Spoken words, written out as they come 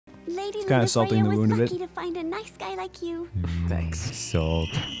Lady Kind of salting the wound a bit. lucky to find a nice guy like you. Thanks. Salt.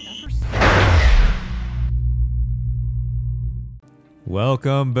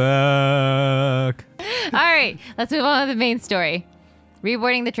 Welcome back. All right, let's move on to the main story.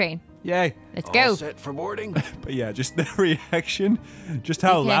 Reboarding the train. Yay. Let's go. All set for boarding? But yeah, just the reaction, just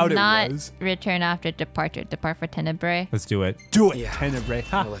how We loud it cannot was. return after departure. Depart for Tenebrae. Let's do it. Do it, Yeah. Tenebrae.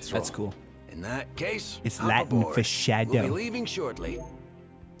 Ha, Well, let's that's roll. cool. In that case, It's hop Latin aboard. for shadow. We'll be leaving shortly.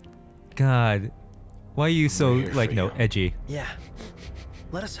 God, why are you so We're here like for no you. edgy? Yeah.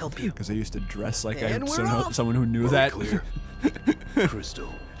 Let us help you. Because I used to dress like And we're off. someone who knew Road that. clear. Crystal,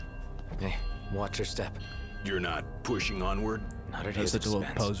 Hey, watch your step. you're not pushing onward? Not at I was his such a little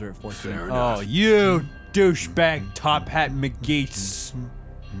expense. poser at 14. Fair Oh, enough. you douchebag top hat McGeats.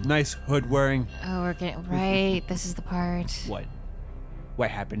 Nice hood wearing. Oh, we're getting right. This is the part. What? What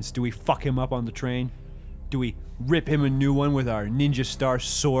happens? Do we fuck him up on the train? Do we rip him a new one with our ninja star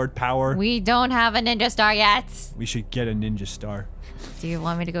sword power? We don't have a ninja star yet. We should get a ninja star. Do you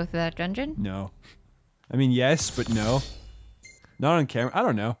want me to go through that dungeon? No. I mean, yes, but no. Not on camera. I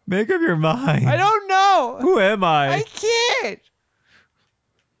don't know. Make up your mind. I don't know. Who am I? I can't.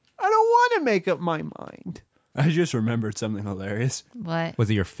 I don't want to make up my mind. I just remembered something hilarious. What? Was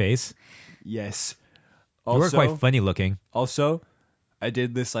it your face? Yes. You were quite funny looking. Also, I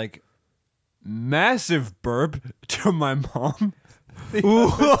did this like massive burp to my mom.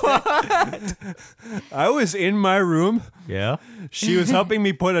 I was in my room. Yeah. She was helping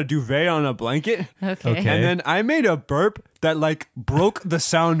me put a duvet on a blanket. Okay. Okay. And then I made a burp that like broke the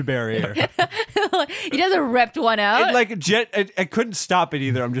sound barrier. He does a ripped one out. It like I couldn't stop it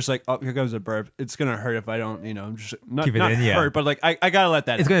either. I'm just like, oh, here comes a burp. It's gonna hurt if I don't, you know, I'm just not, Keep it not in, yeah. hurt, but like I gotta let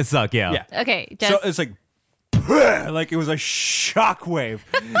that It's out. gonna suck, yeah. Yeah. Okay, just So it's like it was a shockwave.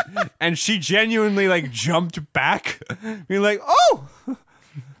 And she genuinely like jumped back, being like, oh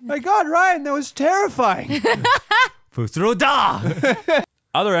my god, Ryan, that was terrifying. Fusuroda!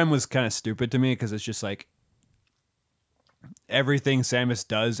 Other M was kind of stupid to me because it's just like everything Samus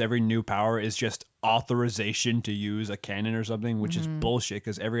does, every new power is just authorization to use a cannon or something, which is bullshit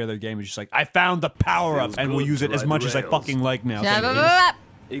because every other game is just like, I found the power up Feels and we'll good use to it as ride much the as I rails. fucking like now. Blah, Thank blah, you. blah,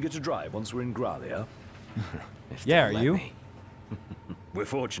 blah. Eager to drive once we're in Gralia? Yeah, are Let you? me. We're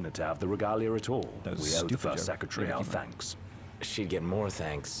fortunate to have the regalia at all. That was We a owe the stupid first joke. secretary Yeah, our keep going. thanks. She'd get more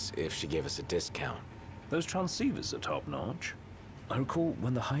thanks if she gave us a discount. Those transceivers are top-notch. I recall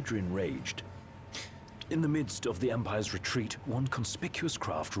when the Hydrian raged. In the midst of the Empire's retreat, one conspicuous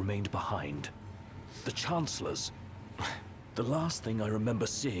craft remained behind. The Chancellor's. The last thing I remember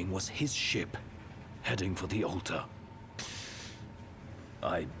seeing was his ship, heading for the altar.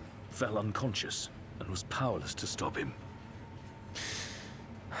 I fell unconscious and was powerless to stop him.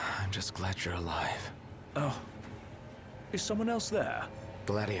 I'm just glad you're alive. Oh, is someone else there?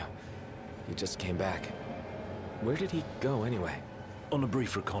 Gladio, he just came back. Where did he go anyway? On a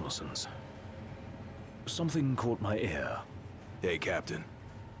brief reconnaissance. Something caught my ear. Hey, Captain.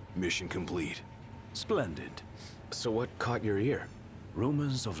 Mission complete. Splendid. So what caught your ear?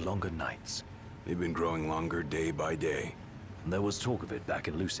 Rumors of longer nights. They've been growing longer day by day. There was talk of it back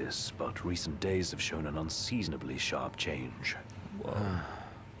in Lucis, but recent days have shown an unseasonably sharp change.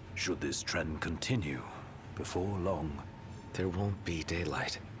 Should this trend continue, before long, There won't be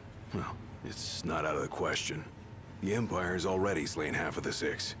daylight. Well, it's not out of the question. The Empire's already slain half of the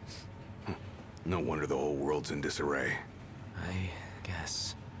Six. No wonder the whole world's in disarray. I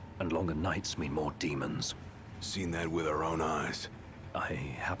guess. and longer nights mean more demons. Seen that with our own eyes. I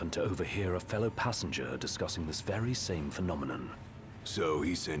happened to overhear a fellow passenger discussing this very same phenomenon. So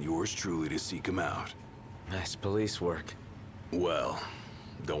he sent yours truly to seek him out. Nice police work. Well,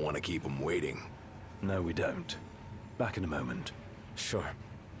 don't want to keep him waiting. No, we don't. Back in a moment. Sure.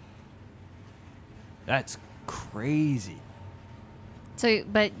 That's crazy. So,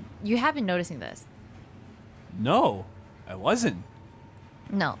 but you have been noticing this. No, I wasn't.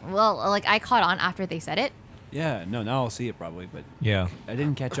 No. Well, like I caught on after they said it. Yeah, no, now I'll see it probably, but Yeah. I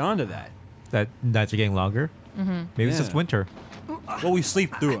didn't catch on to that. That nights are getting longer. Mm-hmm. Maybe it's Yeah. just winter. Well, we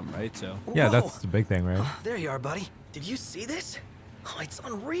sleep through them, right? So, Yeah, Whoa. that's the big thing, right? There you are, buddy. Did you see this? Oh, it's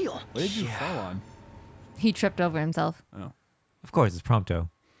unreal. what did you fall on? He tripped over himself. Oh, Of course, it's Prompto.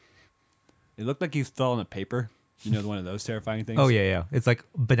 it looked like you fell on a paper. You know, one of those terrifying things. Oh, yeah, yeah. It's like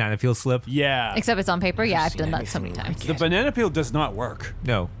banana peel slip. Yeah. Except it's on paper. Yeah, I've seen done that so many anything times. like The banana peel does not work.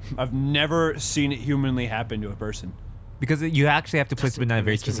 No. I've never seen it humanly happen to a person, Because you actually have to place the Doesn't banana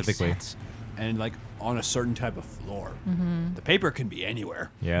very make any specifically. sense. and like on a certain type of floor. The paper can be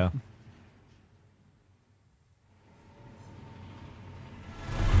anywhere. Yeah.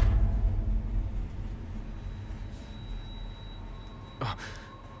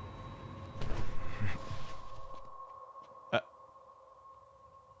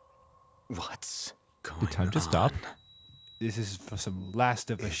 What's going Good time to stop. This is for some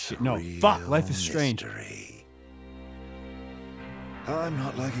Last of Us It's shit. a No, real fuck. Life is Strange. mystery. I'm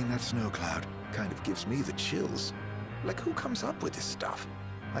not liking that snow cloud. Kind of gives me the chills. Like, who comes up with this stuff?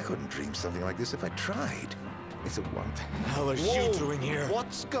 I couldn't dream something like this if I tried. It's a one thing. What the hell are you doing here?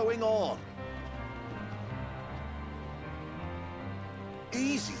 What's going on?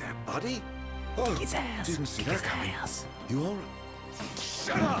 Easy there, buddy. Oh, his ass. didn't see Kick that his coming. ass. You all right?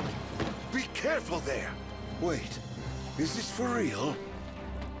 Shut up! Be careful there. Wait, is this for real?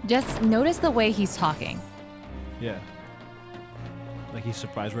 Just notice the way he's talking. Yeah. Like he's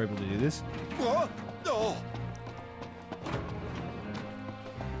surprised we're able to do this. What? No.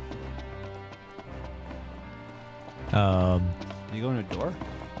 You go in a door?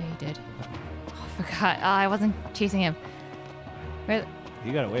 Yeah, he did. Oh, I forgot. Oh, I wasn't chasing him. Where?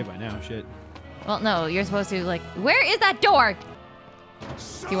 He got away by now. Shit. Well, no, you're supposed to, like, where is that door?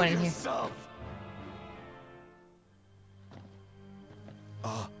 Show you want in here? yourself.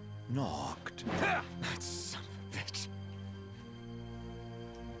 Knocked. That son of a bitch.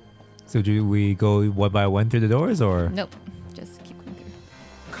 So do we go one by one through the doors, or? Nope. Just keep going through.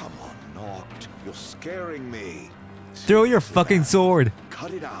 Come on, knocked. You're scaring me. Throw your fucking sword.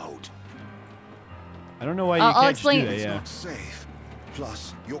 Cut it out. I don't know why you I'll can't just explain. do that. It's Yeah. not safe.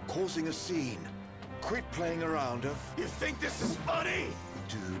 Plus, you're causing a scene. Quit playing around, huh? You think this is funny?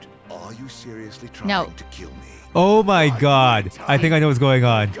 Dude, are you seriously trying No. to kill me? Oh my god. I think I know what's going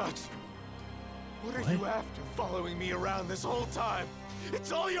on. Gut. What are you after, following me around this whole time?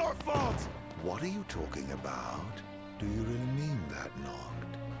 It's all your fault. What are you talking about? Do you really mean that,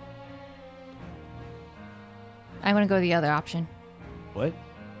 knocked? I want to go the other option. What?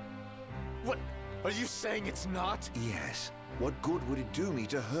 What? Are you saying it's not? Yes. What good would it do me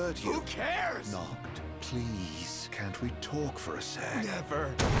to hurt you? Who cares? Knocked. Please, can't we talk for a sec?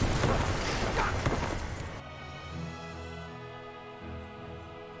 Never.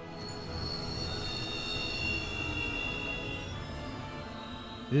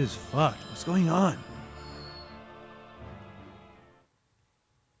 This is fucked. What's going on?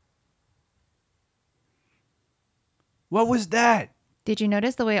 What was that? Did you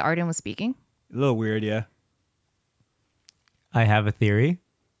notice the way Arden was speaking? A little weird, yeah. I have a theory.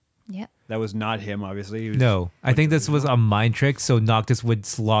 Yeah. That was not him, obviously. He was- No, I think this was a mind trick so Noctis would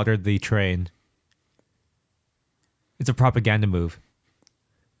slaughter the train. It's a propaganda move.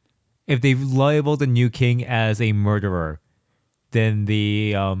 If they label the new king as a murderer, then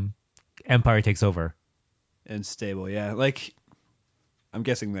the empire takes over. And stable, yeah. Like, I'm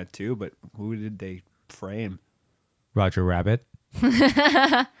guessing that too, but who did they frame? Roger Rabbit.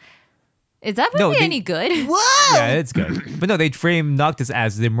 Is that No, movie they- any good? Yeah, it's good. But no, they'd frame Noctis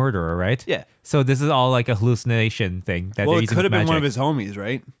as the murderer, right? Yeah. So this is all like a hallucination thing that Well, they're it using could have been one of magic. his homies,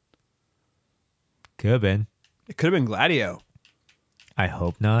 right? Could have been. It could have been Gladio. I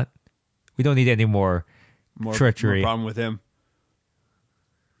hope not. We don't need any more More treachery. More problem with him.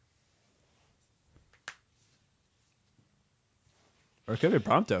 Or it could have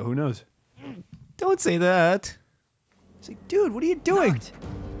been Prompto. Who knows? Don't say that. It's like, dude, what are you doing? Knocked.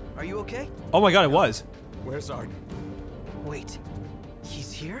 Are you okay? Oh my god, it was. Where's Arden? Wait,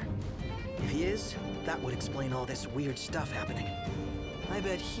 he's here? If he is, that would explain all this weird stuff happening. I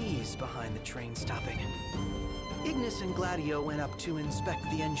bet he's behind the train stopping. Ignis and Gladio went up to inspect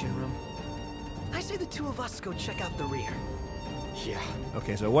the engine room. I say the two of us go check out the rear. Yeah.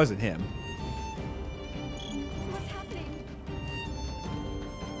 Okay, so it wasn't him. What's happening?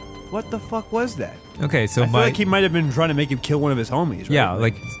 What the fuck was that? Okay, so I feel like he might have been trying to make him kill one of his homies, right? yeah,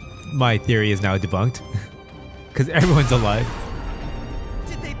 like my theory is now debunked because everyone's alive.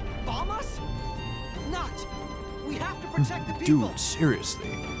 Did they bomb us? Not. We have to protect the people. Dude, seriously.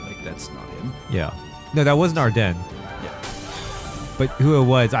 Like, that's not him. Yeah. No, that wasn't Arden. Yeah. But who it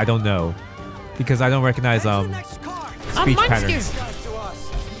was, I don't know, because I don't recognize Head to the next car. speech patterns. Guys to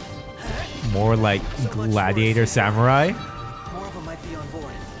us. More like gladiator samurai. More of them might be on board.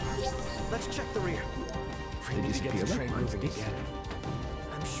 Let's check the rear. We need to get the train moving again.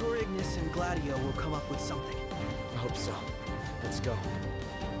 I'm sure Ignis and Gladio will come up with something. I hope so. Let's go.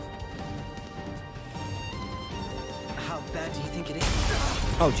 How bad do you think it is?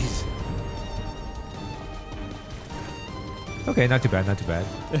 Oh, Jesus. Okay, not too bad, not too bad.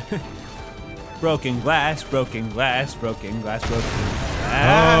 Broken glass, broken glass, broken glass, broken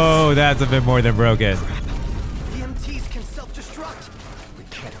glass. Oh, that's a bit more than broken. The MTs can self-destruct. We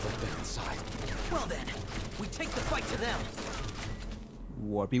can't let them inside. Well then, we take the fight to them.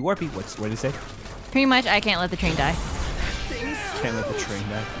 Warpy, warpy. What did he say? Pretty much, I can't let the train die. Things. Can't let the train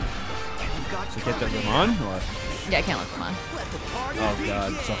die. So get them on, or Yeah, I can't let them on. oh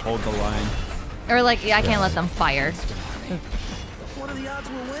god, so hold the line. Or like, yeah, I can't let them fire. What are the odds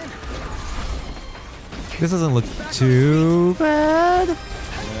we'll win? This doesn't look too bad.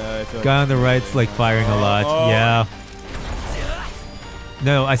 I feel Guy on the right's like firing a lot. Oh. Yeah.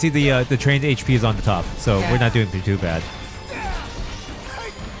 No, I see the trained HP is on the top, so Yeah. we're not doing too bad.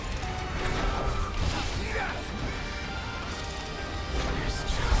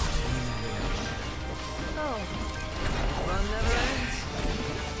 Fun never ends.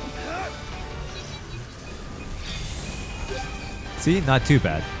 See, not too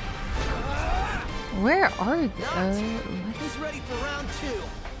bad. Where are they? He's ready for round 2.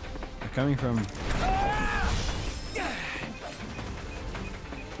 they're coming from.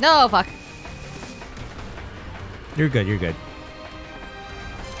 No, fuck. You're good. You're good.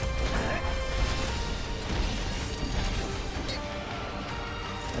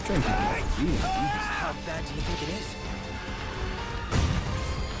 I'm trying to keep it. How bad do you think it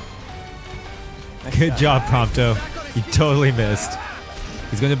is? Good job, Prompto. You totally missed.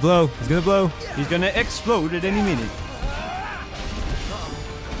 He's gonna blow. He's gonna blow. He's gonna explode at any minute.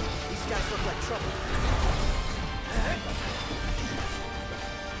 These guys look like trouble.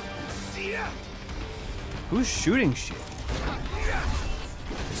 Who's shooting shit?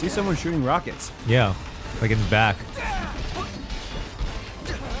 I see someone shooting rockets. Yeah, like in the back.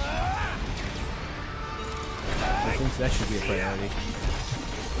 I think that should be a priority.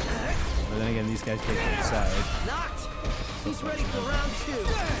 But then again, these guys take the side. Knocked. He's ready for round 2.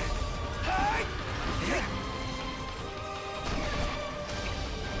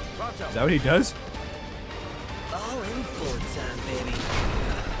 Is that what he does? All in for time, baby.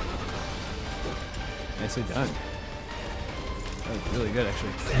 Nicely done. That was really good,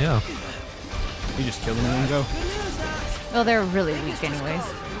 actually. Yeah. He just killed him in one go. Well, they're really weak anyways.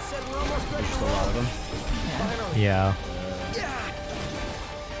 There's just a lot of them. Yeah.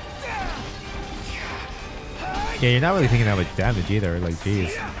 Yeah, you're not really taking that much damage either. Like,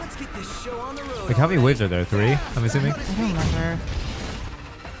 jeez. Let's get this show on the road. Like, how many waves are there? 3? I'm assuming. I don't remember.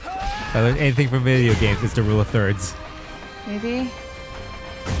 If I learned anything from video games, it's the rule of thirds. Maybe?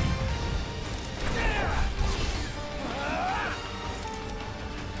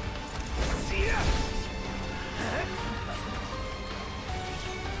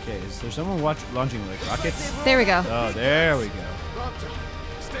 Okay, is there someone launching like rockets? There we go. Oh, there we go.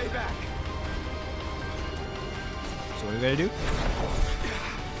 Stay back. So what do we gotta do?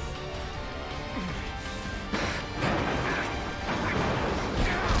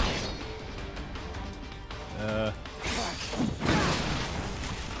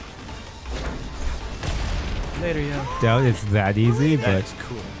 Later, yo. Doubt it's that easy, but That's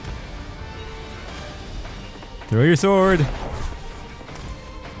cool. throw your sword.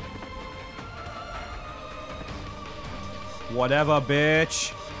 Whatever,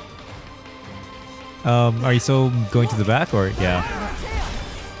 bitch. Are you still going to the back or yeah?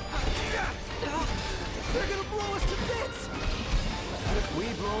 They're gonna blow us to bits. What if we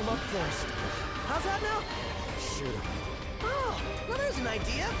blow them up first? How's that now? Shoot 'em. Oh, well, there's an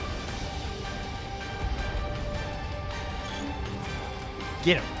idea.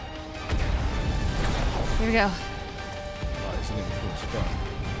 Get him. Here we go. Oh, this is gonna be cool as fuck.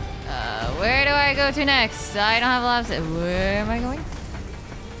 Where do I go to next? I don't have a lot of... Where am I going?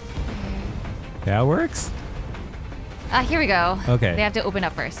 That works. Here we go. Okay. They have to open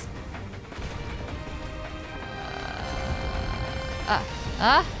up first.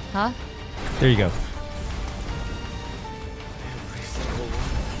 Huh? There you go.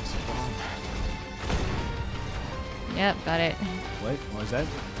 Yep, got it. What? What was that?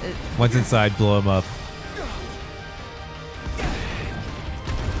 Once inside, blow him up.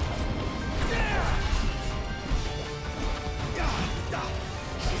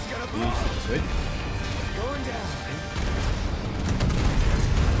 Sweet.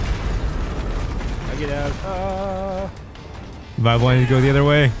 I get out. You might want to go the other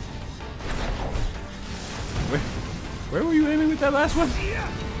way. Where were you aiming with that last one?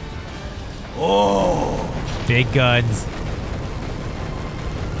 Oh! Big guns.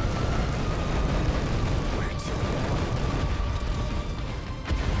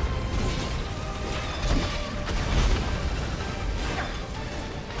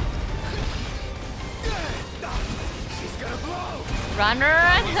 Run.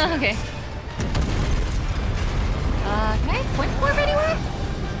 Okay. Can I point warp anywhere?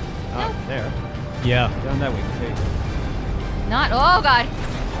 There. Yeah. Down that way. There you go. Not. Oh god.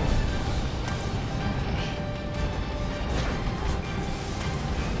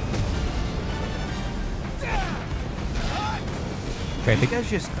 Okay, I think. That's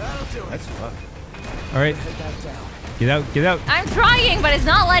just. That'll do That's it. fucked. All right, Head back down. get out, get out. I'm trying, but it's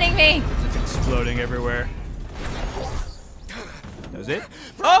not letting me. It's exploding everywhere. That was it?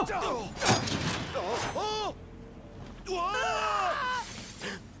 Oh! Oh!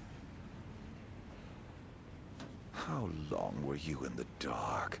 Whoa! How long were you in the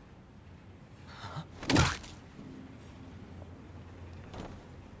dark?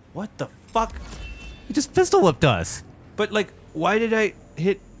 What the fuck? He just pistol whipped us. But like, why did I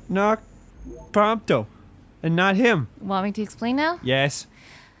hit knock Prompto and not him? Want me to explain now? Yes.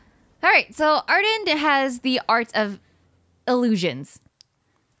 All right, so Arden has the art of illusions.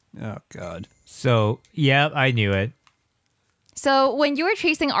 Oh god. So yeah, I knew it. So when you were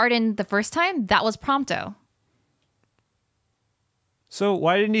chasing Arden the first time, that was Prompto. So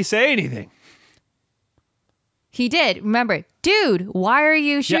why didn't he say anything? He did. Remember, dude, why are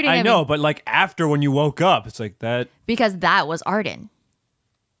you shooting Yeah, I at know, me? but like after when you woke up, it's like that. Because that was Arden.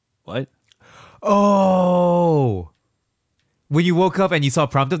 What? Oh, when you woke up and you saw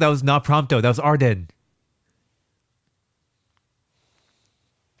Prompto, that was not Prompto. That was Arden.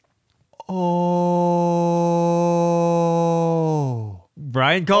 Oh.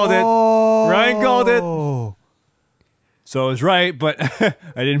 Brian called it. Ryan called it. So I was right, but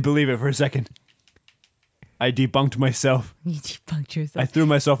I didn't believe it for a second. I debunked myself. You debunked yourself. I threw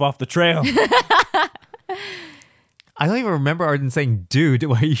myself off the trail. I don't even remember Arden saying, "Dude,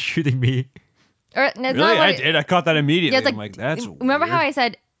 why are you shooting me?" Or, no, it's Really? not I what- did. I caught that immediately. Yeah, it's I'm like, that's remember weird. how I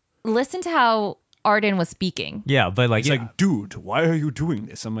said, listen to how Arden was speaking. Yeah, but like, It's like, dude, why are you doing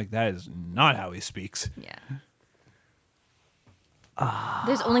this? I'm like, that is not how he speaks. Yeah.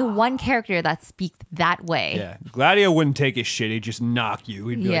 There's only one character that speaks that way. Yeah. Gladio wouldn't take his shit. He'd just knock you.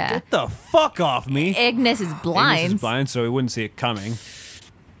 He'd be Yeah. like, get the fuck off me. Ignis is blind. Ignis is blind, so he wouldn't see it coming.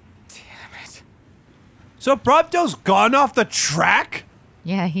 Damn it. So Prompto's gone off the track?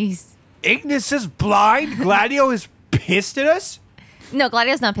 Yeah, he's... Ignis is blind? Gladio is pissed at us? No,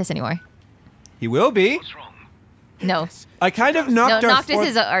 Gladio's not pissed anymore. He will be. What's wrong? No. I kind of No, knocked our Noctis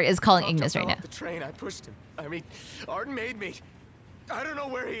fourth- is calling Prompto Ignis right fell now. off the train. I pushed him. I mean, Arden made me. I don't know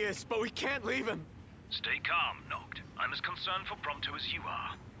where he is, but we can't leave him. Stay calm, Noct. I'm as concerned for Prompto as you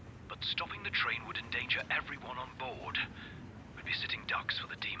are. But stopping the train would endanger everyone on board. We'd be sitting ducks for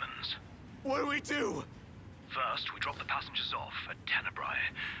the demons. What do we do? First, we drop the passengers off at Tenebrae.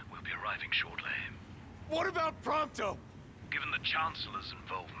 We'll be arriving shortly. What about Prompto? Given the Chancellor's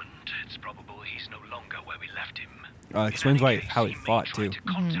involvement, it's probable he's no longer where we left him. explains In any why case, how he may fought try too. to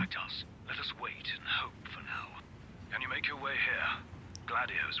contact us. Let us wait and hope for now. Can you make your way here?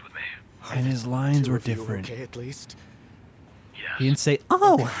 Gladio's with me. And his lines Two were of you different. okay, at least. Yes. He didn't say,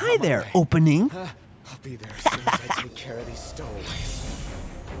 "Oh, hi there, opening." I'll be there as soon as I take care of these stowaways.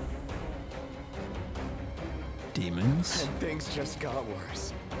 Demons. And things just got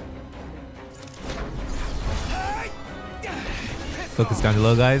worse. focus down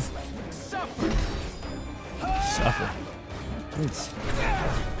low, guys. Suffer.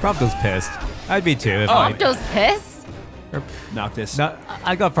 Prompto's pissed. I'd be too if I. Prompto's pissed? Noctis. No,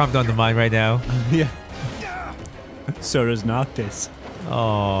 I got Prompto on the mind right now. Yeah. So does Noctis.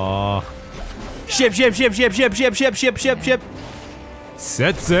 Oh, Ship.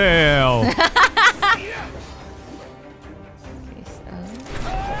 set sail.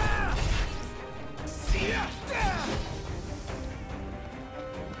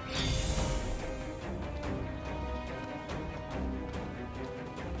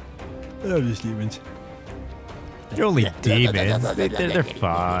 I love these demons. They're only demons. They're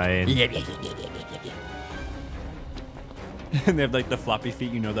fine. And they have like the floppy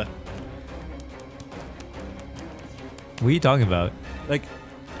feet, you know, the What are you talking about? like.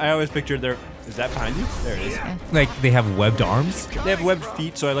 I always pictured their. Is that behind you? There it is. Like they have webbed arms? They have webbed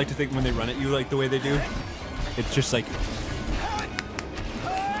feet, so I like to think when they run at you like the way they do. It's just like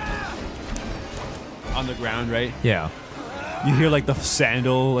on the ground, right? Yeah. You hear like the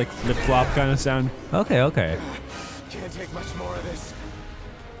sandal, like flip flop kind of sound. Okay. Can't take much more of this.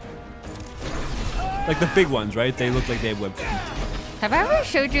 Like the big ones, right? They look like they have webbed feet. Have I ever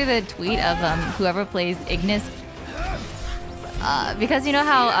showed you the tweet of whoever plays Ignis? Because you know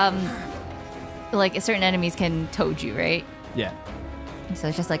how like certain enemies can toad you, right? Yeah. So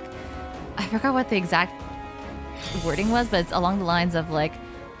it's just like, I forgot what the exact wording was, but it's along the lines of like,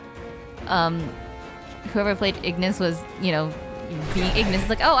 whoever played Ignis was, you know, being Ignis. It's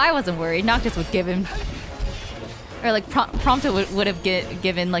like, oh, I wasn't worried. Noctis would give him, or like Prompto would have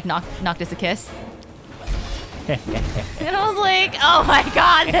given like Noctis a kiss. And I was like, oh my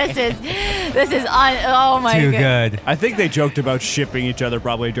god, this is oh my Too god. good. I think they joked about shipping each other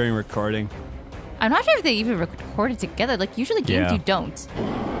probably during recording. I'm not sure if they even recorded together. Like, usually games Yeah. you don't.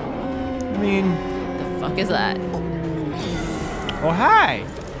 I mean, The fuck is that? oh hi,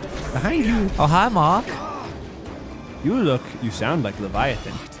 behind you. Oh, hi, Mark. You sound like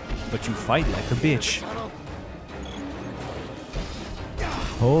Leviathan, but you fight like a bitch.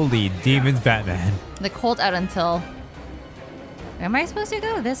 Holy demons, Batman. Like, hold out until... Am I supposed to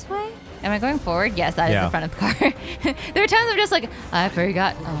go this way? Am I going forward? Yes, that is Yeah. the front of the car. There are times I'm just like, I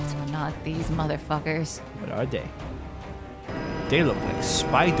forgot. Oh, not these motherfuckers. What are they? They look like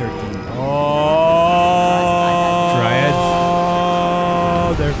spider demons. Oh, Dryads.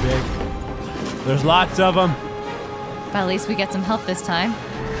 Oh, they're big. There's lots of them. But at least we get some help this time.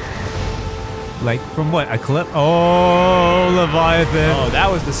 Like, from what? A clip? Oh, Leviathan. Oh, that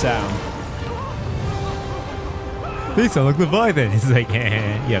was the sound. They sound like Leviathan. It's like, you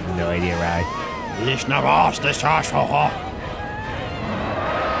have no idea, right?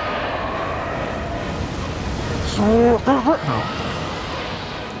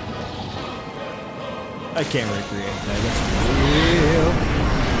 I can't recreate that.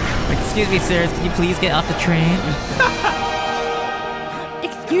 Excuse me, sirs. Can you please get off the train?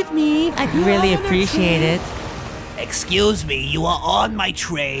 Excuse me. I Really appreciate it. Excuse me, you are on my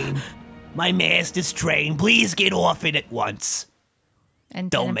train. My master's train. Please get off it at once. And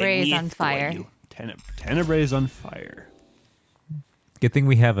Don't make Tenebrae is me on fire. you. Tenebrae is on fire. Good thing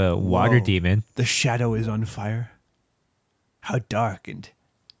we have a water Whoa. demon. The shadow is on fire. How dark and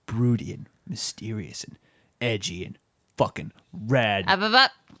broody and mysterious and edgy and fucking rad. Up, up,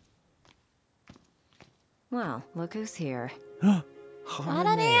 up. Well, look who's here.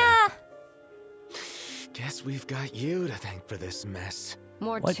 Guess we've got you to thank for this mess.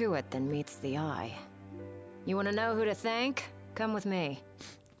 More to it than meets the eye. You want to know who to thank? Come with me.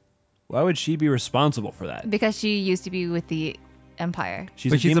 Why would she be responsible for that? Because she used to be with the Empire.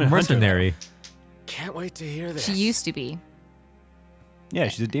 She's But she's a demon hunter. mercenary. Can't wait to hear this. She used to be. Yeah,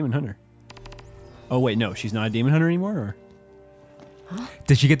 she's a demon hunter. Oh wait, no, she's not a demon hunter anymore. Or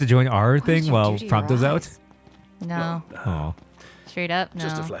Did she get to join our did thing you while do to your Prompto's out? eyes? No. Oh, Straight up, no.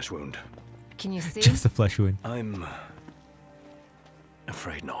 Just a flesh wound. Can you see? just a flesh wound. I'm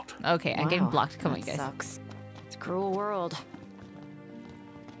afraid not. Okay, I'm getting Wow, blocked. Come on, that guys. Sucks. It's a cruel world.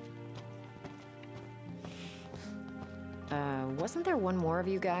 Wasn't there one more of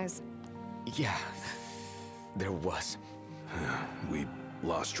you guys? Yeah, there was. We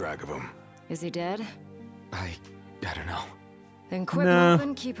lost track of him. Is he dead? I don't know. Then quit No.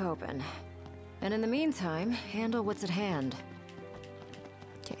 moping, keep hoping. And in the meantime, handle what's at hand.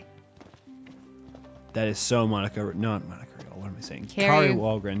 Okay. that is so Monica. Not Monica. What am I saying? Carrie Kari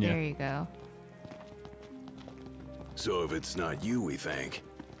Walgren. There Yeah. you go. So if it's not you, we think.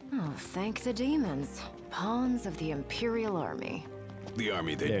 Oh, thank the demons. Pawns of the Imperial Army. The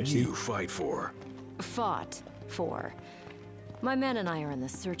army that There, see? you fight for. Fought for. My men and I are in the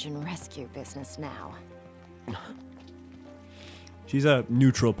search and rescue business now. She's a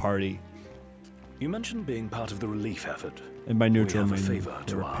neutral party, You mentioned being part of the relief effort. and by neutral, I have a mean favor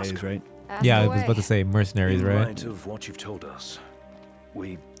to whoever ask. pays, right? Ask Yeah, I away. was about to say mercenaries, In right? light of what you've told us,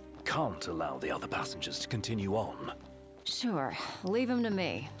 we can't allow the other passengers to continue on. Sure, leave him to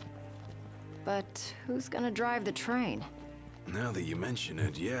me. But who's gonna drive the train? Now that you mention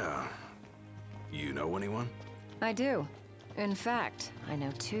it, yeah. You know anyone? I do. In fact, I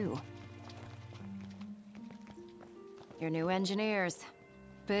know two. Your new engineers.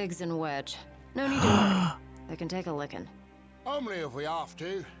 Biggs and Wedge. No need to worry. They can take a licking. Only if we have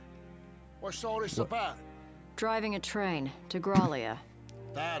to. What's all this about? Driving a train to Graulia.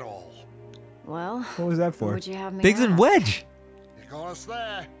 That all. Well, What was that who for? would you have me Biggs and ask? Wedge. You got us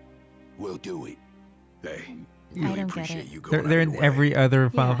there. We'll do it. Hey, I really don't get appreciate it. you going They're out in of your way. every other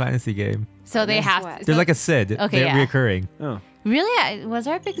Final Yeah. Fantasy game. So they Guess have. what? They're so- like a Sid. Okay, They're yeah. reoccurring. Oh, Really? Was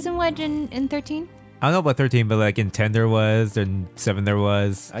there a Biggs and Wedge in 13? I don't know about 13, but like in 10 there was, and 7 there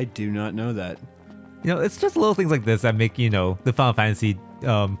was. I do not know that. You know, it's just little things like this that make, you know, the Final Fantasy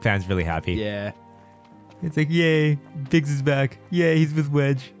fans really happy. Yeah. It's like, yay, Biggs is back. Yay, he's with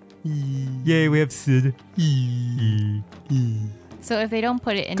Wedge. Yay, we have Sid. So if they don't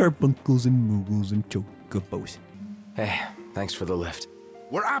put it in. Carbuncles and moogles and chocobos. Hey, thanks for the lift.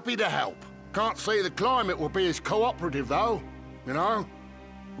 We're happy to help. Can't say the climate will be as cooperative, though. You know?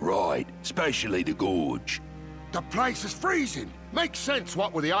 Right, especially the gorge. The place is freezing. Makes sense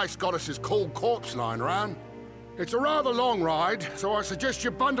what with the ice goddess's cold corpse lying around. It's a rather long ride, so I suggest you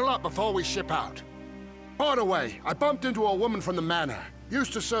bundle up before we ship out. By the way, I bumped into a woman from the manor.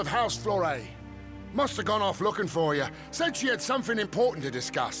 Used to serve House Flore. Must have gone off looking for you. Said she had something important to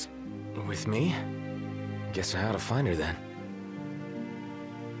discuss. With me? Guess I ought to find her then.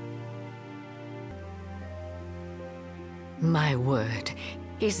 My word.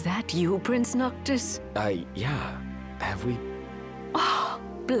 Is that you, Prince Noctis? Yeah. Have we... Oh,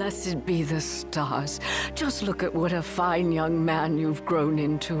 blessed be the stars. Just look at what a fine young man you've grown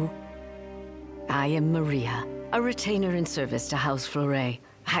into. I am Maria, a retainer in service to House Fleuret.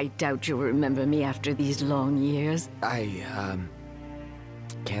 I doubt you'll remember me after these long years. I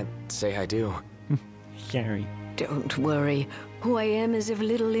can't say I do. Sorry. Don't worry. Who I am is of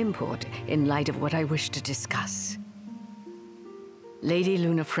little import in light of what I wish to discuss. Lady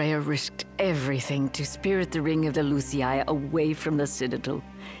Lunafreya risked everything to spirit the ring of the Lucii away from the Citadel.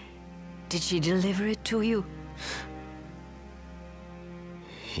 Did she deliver it to you?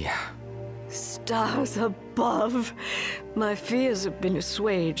 Yeah. Stars above! My fears have been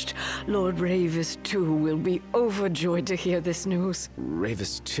assuaged. Lord Ravis, too, will be overjoyed to hear this news.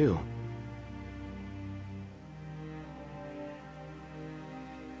 Ravis, too?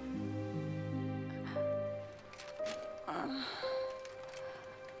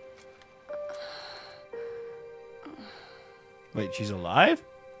 Wait, she's alive?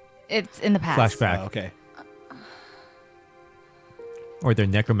 It's in the past. Flashback. Oh, okay. Or their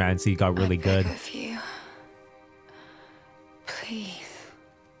necromancy got really good. Of you. Please.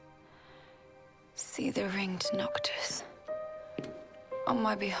 See the ring to Noctis. On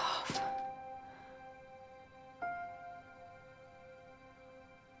my behalf.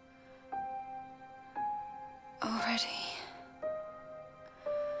 Already.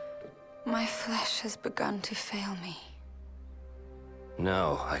 My flesh has begun to fail me.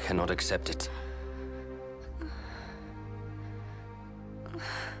 No, I cannot accept it.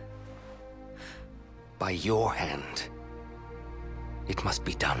 By your hand, it must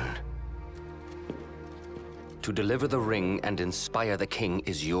be done. To deliver the ring and inspire the king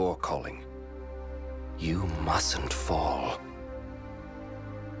is your calling. You mustn't fall.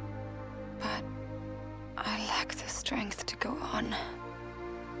 But I lack the strength to go on.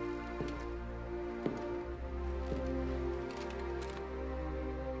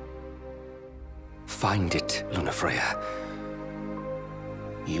 Find it, Lunafreya.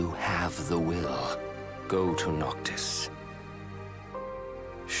 You have the will. Go to Noctis.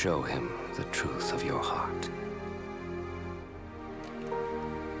 Show him the truth of your heart.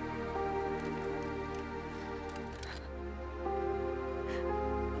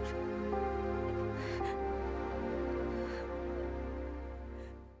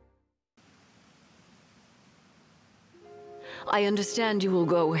 I understand you will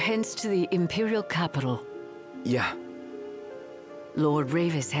go hence to the Imperial capital. Yeah. Lord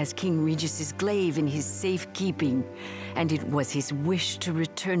Ravis has King Regis's glaive in his safekeeping, and it was his wish to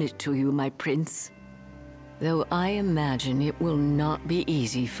return it to you, my prince. Though I imagine it will not be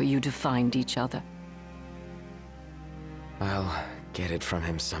easy for you to find each other. I'll get it from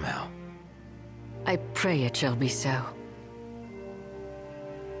him somehow. I pray it shall be so.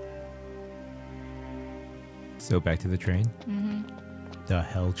 So back to the train. The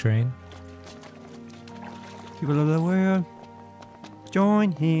hell train. People of the world,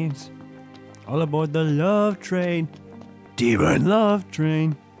 join hands. All aboard the love train. Demon love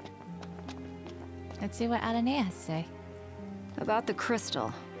train. Let's see what Alanea has to say. About the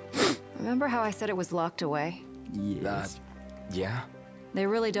crystal. Remember how I said it was locked away? Yes. Yeah? They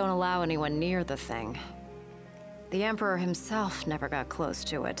really don't allow anyone near the thing. The Emperor himself never got close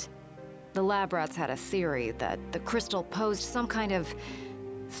to it. The lab rats had a theory that the crystal posed some kind of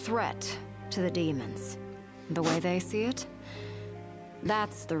threat to the demons. The way they see it,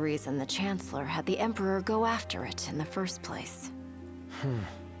 that's the reason the Chancellor had the Emperor go after it in the first place.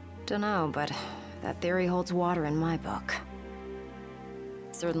 Dunno, but that theory holds water in my book.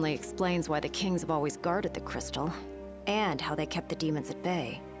 Certainly explains why the kings have always guarded the crystal, and how they kept the demons at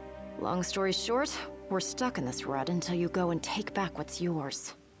bay. Long story short, we're stuck in this rut until you go and take back what's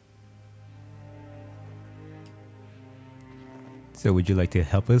yours. So would you like to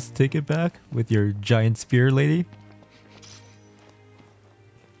help us take it back with your giant spear lady?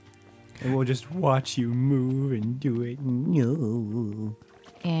 And we'll just watch you move and do it. No.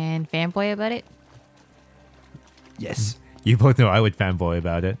 And fanboy about it? Yes. You both know I would fanboy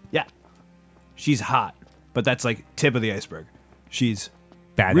about it. Yeah. She's hot, but that's like tip of the iceberg. She's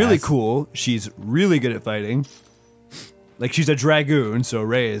Badass. really cool. She's really good at fighting. Like, she's a dragoon, so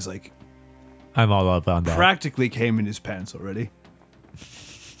Ray is like I'm all up on that. practically came in his pants already.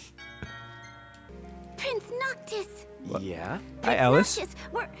 Prince Noctis! Yeah? Hi, Alice. Noctis,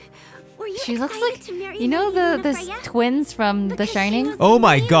 were you She looks excited like, to marry you know, Lady the Lunafreya? twins from The Because she Shining? was Oh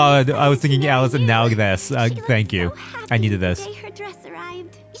my really god, I was excited thinking to marry Alice and you. now this. She looked Thank you. so happy I needed the this. day her dress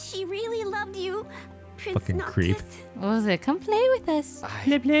arrived. She really loved you, Prince Fucking Noctis. creep. What was it? Come play with us.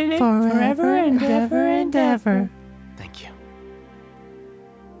 Forever and ever and ever. Thank you.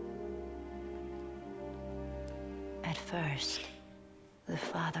 At first, the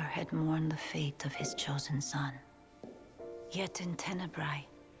father had mourned the fate of his chosen son. Yet in Tenebrae,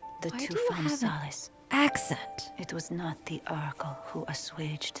 the Why two do you found have an solace. accent? It was not the Oracle who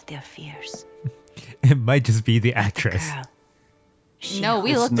assuaged their fears. It might just be the actress. No,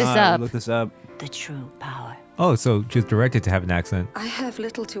 we It's looked this not. up. We looked this up. The true power. Oh, so she was directed to have an accent. I have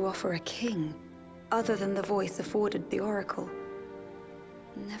little to offer a king, other than the voice afforded the Oracle.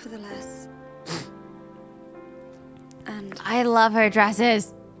 Nevertheless... and I love her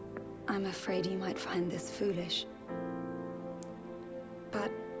dresses. I'm afraid you might find this foolish.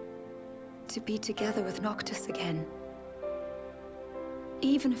 But to be together with Noctis again,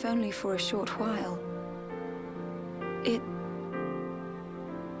 even if only for a short while, it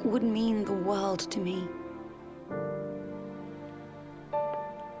would mean the world to me.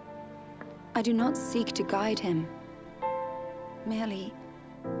 I do not seek to guide him, merely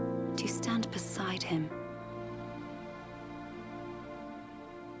to stand beside him.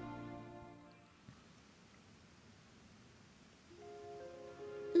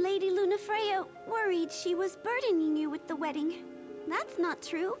 Lady Lunafreya worried she was burdening you with the wedding. That's not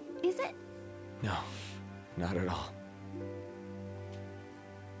true, is it? No, not at all.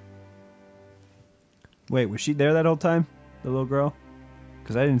 Wait, was she there that whole time? The little girl?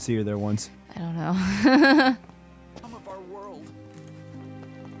 Because I didn't see her there once. I don't know.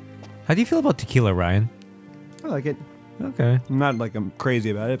 How do you feel about tequila, Ryan? I like it. Okay. I'm not like I'm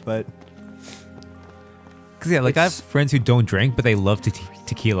crazy about it, but... Because, yeah, like I have friends who don't drink, but they love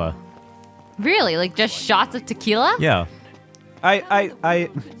tequila. Really? Like just shots of tequila? Yeah.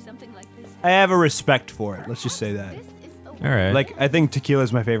 I have a respect for it. Let's just say that. All right. Like, I think tequila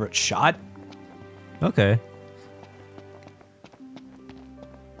is my favorite shot. Okay.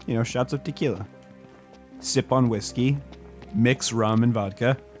 You know, shots of tequila. Sip on whiskey. Mix rum and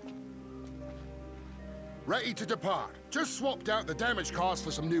vodka. Ready to depart. Just swapped out the damage cars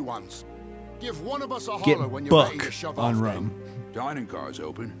for some new ones. Give one of us a Get holler when you're ready to buck shove on off. rum. Dining car's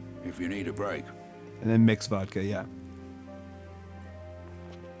open, if you need a break. And then mix vodka, yeah.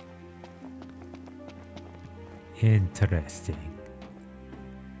 Interesting.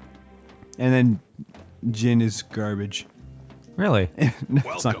 And then gin is garbage. Really? No,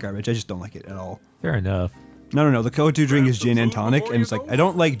 it's not garbage. I just don't like it at all. Fair enough. No. The go-to drink is gin and tonic, and it's like, I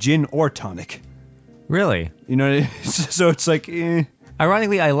don't like gin or tonic. Really? You know what I mean? So it's like, eh.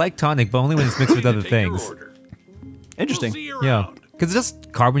 Ironically, I like tonic, but only when it's mixed with other things. Interesting. Yeah. Because it's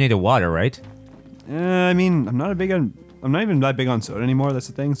just carbonated water, right? I mean, I'm not even that big on soda anymore. That's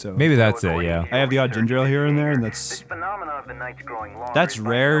the thing. So maybe that's it. Yeah. I have the odd ginger ale here and there, and that's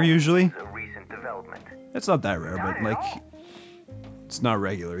rare usually. It's not that rare, but like, it's not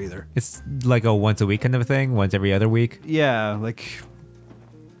regular either. It's like a once a week kind of a thing, once every other week. Yeah, like,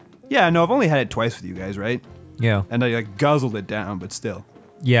 yeah. No, I've only had it twice with you guys, right? Yeah. And I like guzzled it down, but still.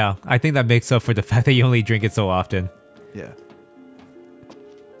 Yeah, I think that makes up for the fact that you only drink it so often. Yeah.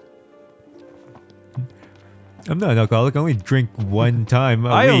 I'm not an alcoholic. I only drink one time a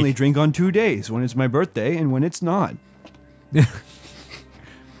week. I only drink on 2 days, when it's my birthday and when it's not.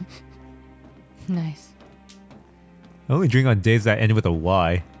 Nice. I only drink on days that end with a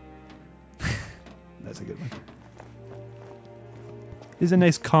Y. That's a good one. This is a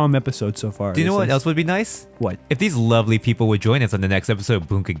nice calm episode so far. Do you know what else would be nice? What? If these lovely people would join us on the next episode of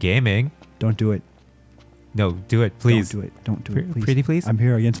Bunka Gaming. Don't do it. No, do it, please. Don't do it. Don't do it, please. Pretty please? I'm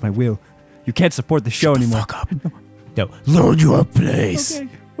here against my will. You can't support the show anymore. Fuck up. No, learn your place.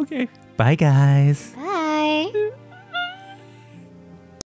 Okay. Bye, guys. Bye.